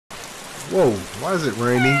Whoa, why is it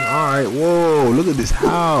raining? Alright, whoa, look at this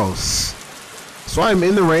house. So I'm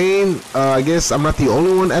in the rain. I guess I'm not the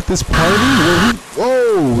only one at this party.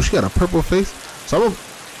 Whoa, she got a purple face. So I'm gonna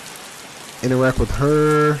interact with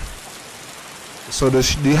her. So does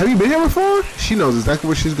she, have you been here before? She knows exactly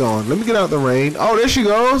where she's going. Let me get out the rain. Oh, there she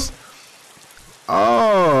goes.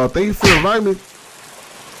 Oh, thank you for inviting me.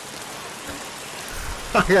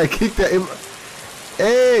 I gotta kick that in.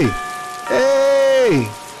 Hey.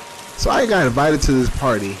 So I got invited to this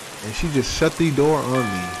party, and she just shut the door on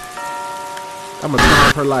me. I'm gonna turn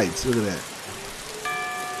off her lights. Look at that.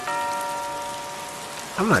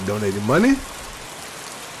 I'm not donating money.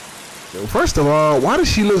 First of all, why does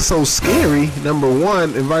she look so scary? Number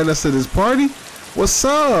one, inviting us to this party. What's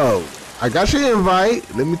up? I got your invite.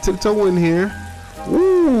 Let me tiptoe in here.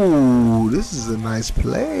 Ooh, this is a nice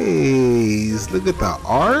place. Look at the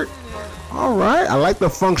art. All right, I like the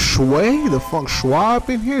feng shui. The feng shui up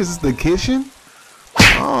in here. Is this the kitchen?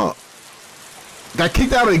 Oh, got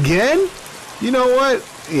kicked out again? You know what?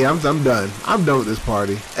 Yeah, I'm done. I'm done with this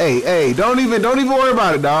party. Hey, don't even worry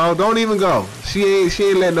about it, dog. Don't even go. She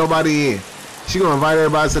ain't letting nobody in. She gonna invite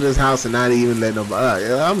everybody to this house and not even let nobody.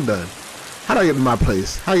 I'm done. How do I get to my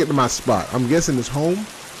place? How do I get to my spot? I'm guessing it's home.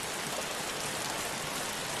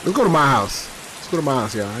 Let's go to my house. Let's go to my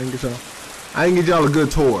house, y'all. I didn't get y'all a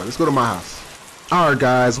good tour. Let's go to my house. Alright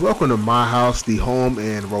guys, welcome to my house, the home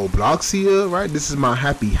in Robloxia, right? This is my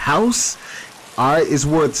happy house. Alright, it's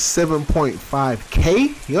worth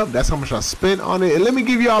 7.5k. Yep, that's how much I spent on it. And let me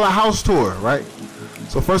give y'all a house tour, right?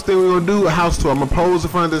 So first thing we're gonna do, a house tour. I'm gonna pose in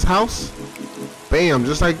front of this house. Bam,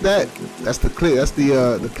 just like that. That's the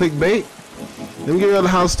clickbait. Let me give y'all the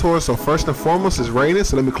house tour. So first and foremost, it's raining,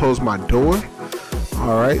 so let me close my door.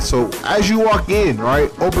 Alright, so as you walk in, right,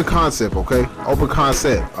 open concept, okay? Open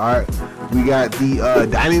concept, alright? We got the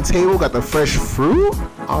dining table, got the fresh fruit,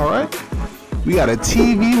 alright? We got a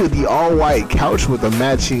TV with the all-white couch with the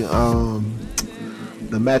matching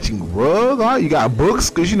rug, alright? You got books,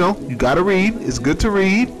 because, you know, you gotta read. It's good to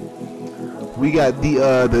read. We got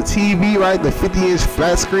the TV, right? The 50-inch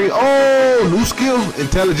flat screen. Oh, new skill,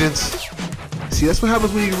 intelligence. See, that's what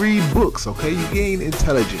happens when you read books, okay? You gain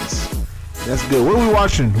intelligence. That's good. What are we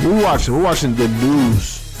watching? We're watching the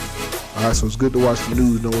news. Alright, so it's good to watch the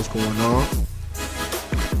news, know what's going on.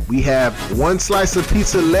 We have one slice of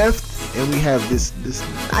pizza left, and we have this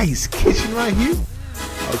nice kitchen right here.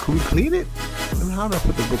 Can we clean it? How do I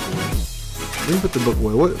put the book away? Let me put the book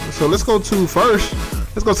away. So let's go to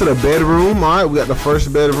the bedroom. Alright, we got the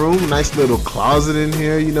first bedroom. Nice little closet in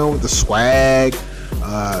here, you know, with the swag.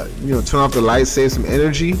 You know, turn off the lights, save some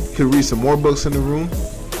energy. You could read some more books in the room.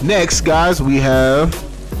 Next, guys, we get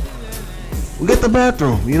the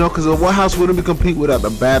bathroom, you know, because what house wouldn't be complete without the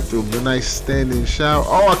bathroom? The nice standing shower.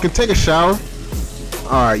 Oh, I can take a shower.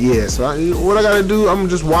 All right, yeah. So what I gotta do? I'm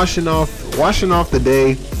just washing off the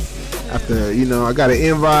day after, you know, I got an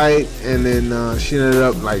invite, and then she ended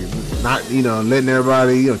up like not, you know, letting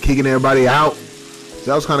everybody, you know, kicking everybody out. So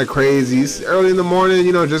that was kind of crazy. It's early in the morning,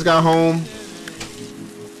 you know, just got home.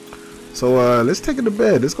 So let's take it to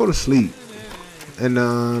bed. Let's go to sleep. And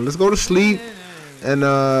let's go to sleep. And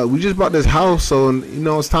we just bought this house, so you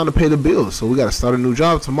know it's time to pay the bills. So we got to start a new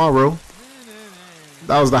job tomorrow.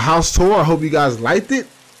 That was the house tour. I hope you guys liked it.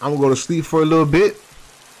 I'm gonna go to sleep for a little bit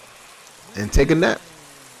and take a nap.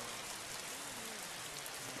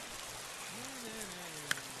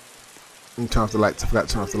 Let me turn off the lights. I forgot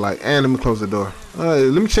to turn off the light. And let me close the door.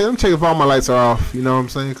 Let me check if all my lights are off. You know what I'm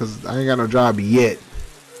saying? Because I ain't got no job yet.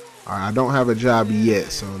 Alright, I don't have a job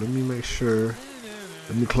yet. So let me make sure.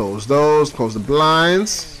 Let me close those. Close the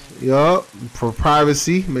blinds. Yup. For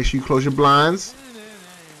privacy, make sure you close your blinds.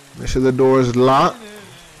 Make sure the door is locked.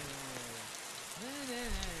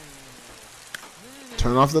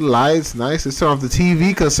 Turn off the lights. Nice. Let's turn off the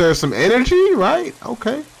TV. Conserve some energy, right?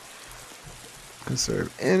 Okay.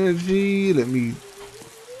 Conserve energy. Let me.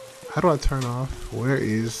 How do I turn off? Where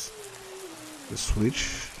is the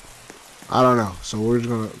switch? I don't know. So we're just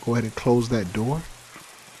gonna go ahead and close that door.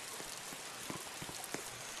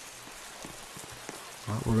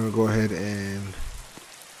 Right, we're gonna go ahead and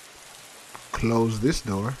close this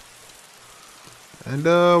door, and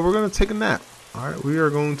we're gonna take a nap. All right, we are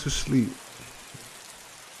going to sleep.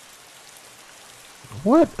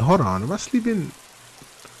 What? Hold on. Am I sleeping?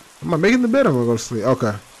 Am I making the bed? I'm gonna go to sleep.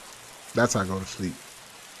 Okay, that's how I go to sleep.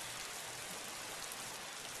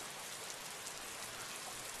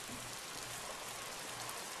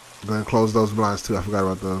 I'm gonna close those blinds too. I forgot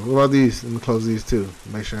about those. What about these? Let me close these too.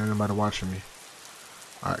 Make sure ain't nobody watching me.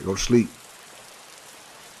 Alright, go to sleep.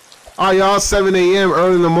 Alright, y'all, 7 a.m.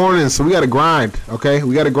 early in the morning, so we gotta grind, okay?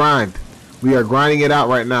 We gotta grind. We are grinding it out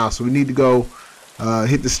right now. So we need to go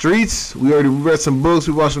hit the streets. We already read some books.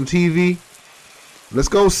 We watched some TV. Let's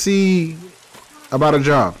go see about a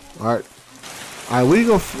job. All right. All right, we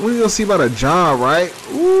gonna see about a job, right?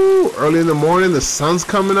 Ooh, early in the morning, the sun's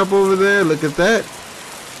coming up over there. Look at that.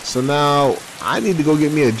 So now I need to go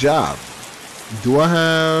get me a job. Do I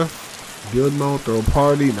have build mode, throw a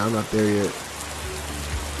party? No, I'm not there yet.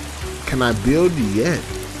 Can I build yet?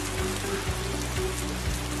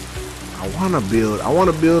 I wanna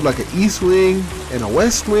build like an east wing and a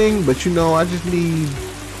west wing, but you know, I just need,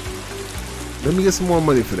 let me get some more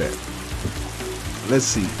money for that. Let's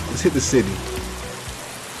see. Let's hit the city.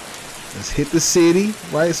 Let's hit the city,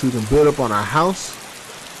 right? So we can build up on our house.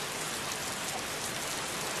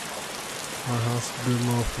 Our house, build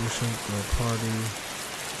more efficient, throw a party.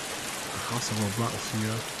 House of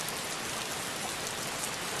Bloxburg.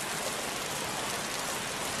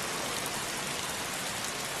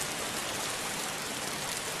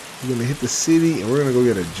 We're gonna hit the city and we're gonna go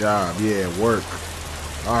get a job. Yeah, work.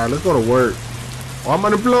 Alright, let's go to work. Oh, I'm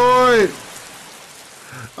unemployed.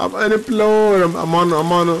 I'm unemployed. I'm on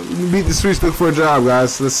beat the streets, look for a job,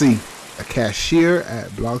 guys. Let's see. A cashier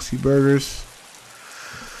at Bloxburg Burgers.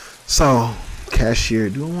 So, cashier,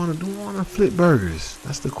 do I wanna flip burgers?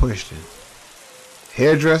 That's the question.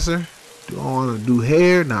 Hairdresser. Do I wanna do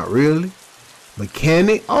hair? Not really.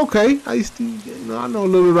 Mechanic. Okay. I know a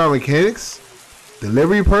little bit about mechanics.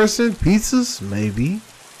 Delivery person, pizzas, maybe.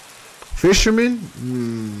 Fisherman,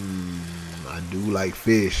 I do like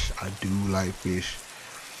fish. I do like fish.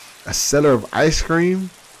 A seller of ice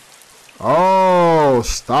cream. Oh,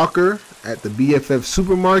 stalker at the BFF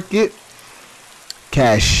supermarket.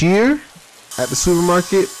 Cashier at the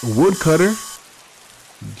supermarket. Woodcutter.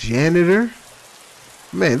 Janitor.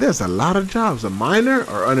 Man, there's a lot of jobs. A miner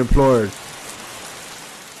or unemployed?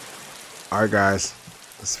 All right, guys.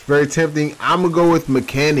 It's very tempting. I'm gonna go with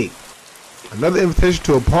mechanic. Another invitation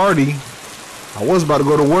to a party. I was about to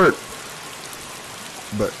go to work,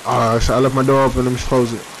 but I left my door open. Let me just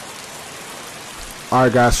close it. All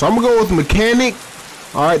right, guys. So I'm gonna go with mechanic.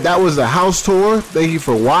 All right, that was the house tour. Thank you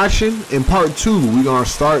for watching. In part 2, we're gonna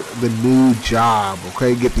start the new job.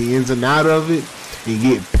 Okay, get the ins and out of it and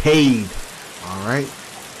get paid. All right.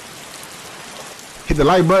 Hit the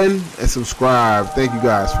like button and subscribe. Thank you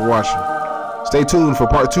guys for watching. Stay tuned for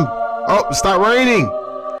part 2. Oh, it stopped raining.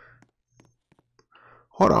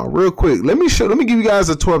 Hold on real quick. Let me give you guys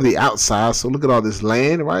a tour of the outside. So look at all this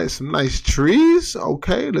land, right? Some nice trees.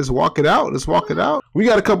 Okay, let's walk it out. Let's walk it out. We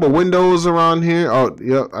got a couple windows around here. Oh,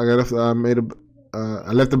 yep. I left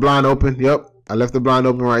the blind open. Yep. I left the blind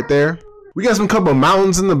open right there. We got some couple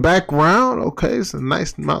mountains in the background. Okay, some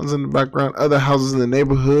nice mountains in the background. Other houses in the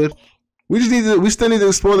neighborhood. We still need to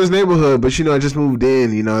explore this neighborhood, but you know, I just moved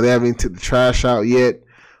in. You know, they haven't took the trash out yet.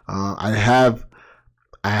 I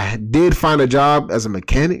did find a job as a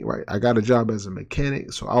mechanic, right? I got a job as a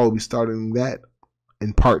mechanic, so I will be starting that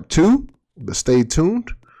in part 2. But stay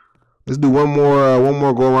tuned. Let's do one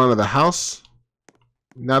more go around of the house.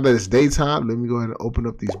 Now that it's daytime, let me go ahead and open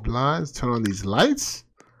up these blinds, turn on these lights.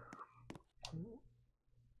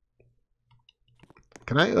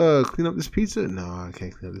 Can I clean up this pizza? No, I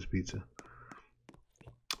can't clean up this pizza.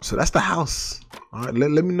 So that's the house. All right,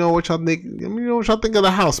 let me know what y'all think. Let me know what y'all think of the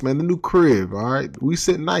house, man. The new crib. All right, we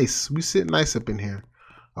sit nice. We sit nice up in here.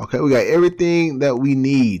 Okay, we got everything that we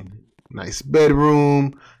need. Nice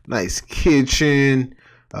bedroom, nice kitchen,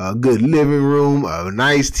 good living room, a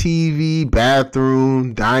nice TV,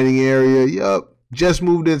 bathroom, dining area. Yup, just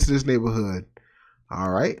moved into this neighborhood. All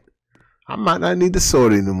right, I might not need the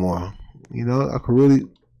soda anymore. You know, I could really.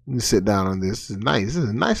 Let me sit down on this. This is nice. This is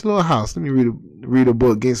a nice little house. Let me read a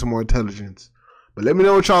book, gain some more intelligence. But let me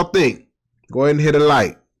know what y'all think. Go ahead and hit a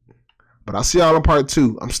like. But I'll see y'all in part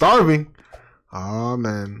 2. I'm starving. Oh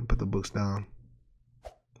man, put the books down.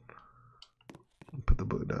 Put the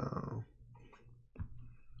book down. I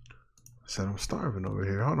said I'm starving over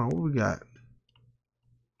here. Hold on, what we got?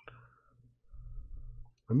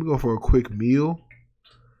 Let me go for a quick meal,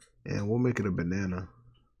 and we'll make it a banana.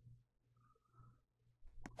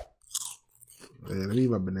 Yeah, let me eat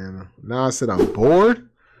my banana. Now I said I'm bored.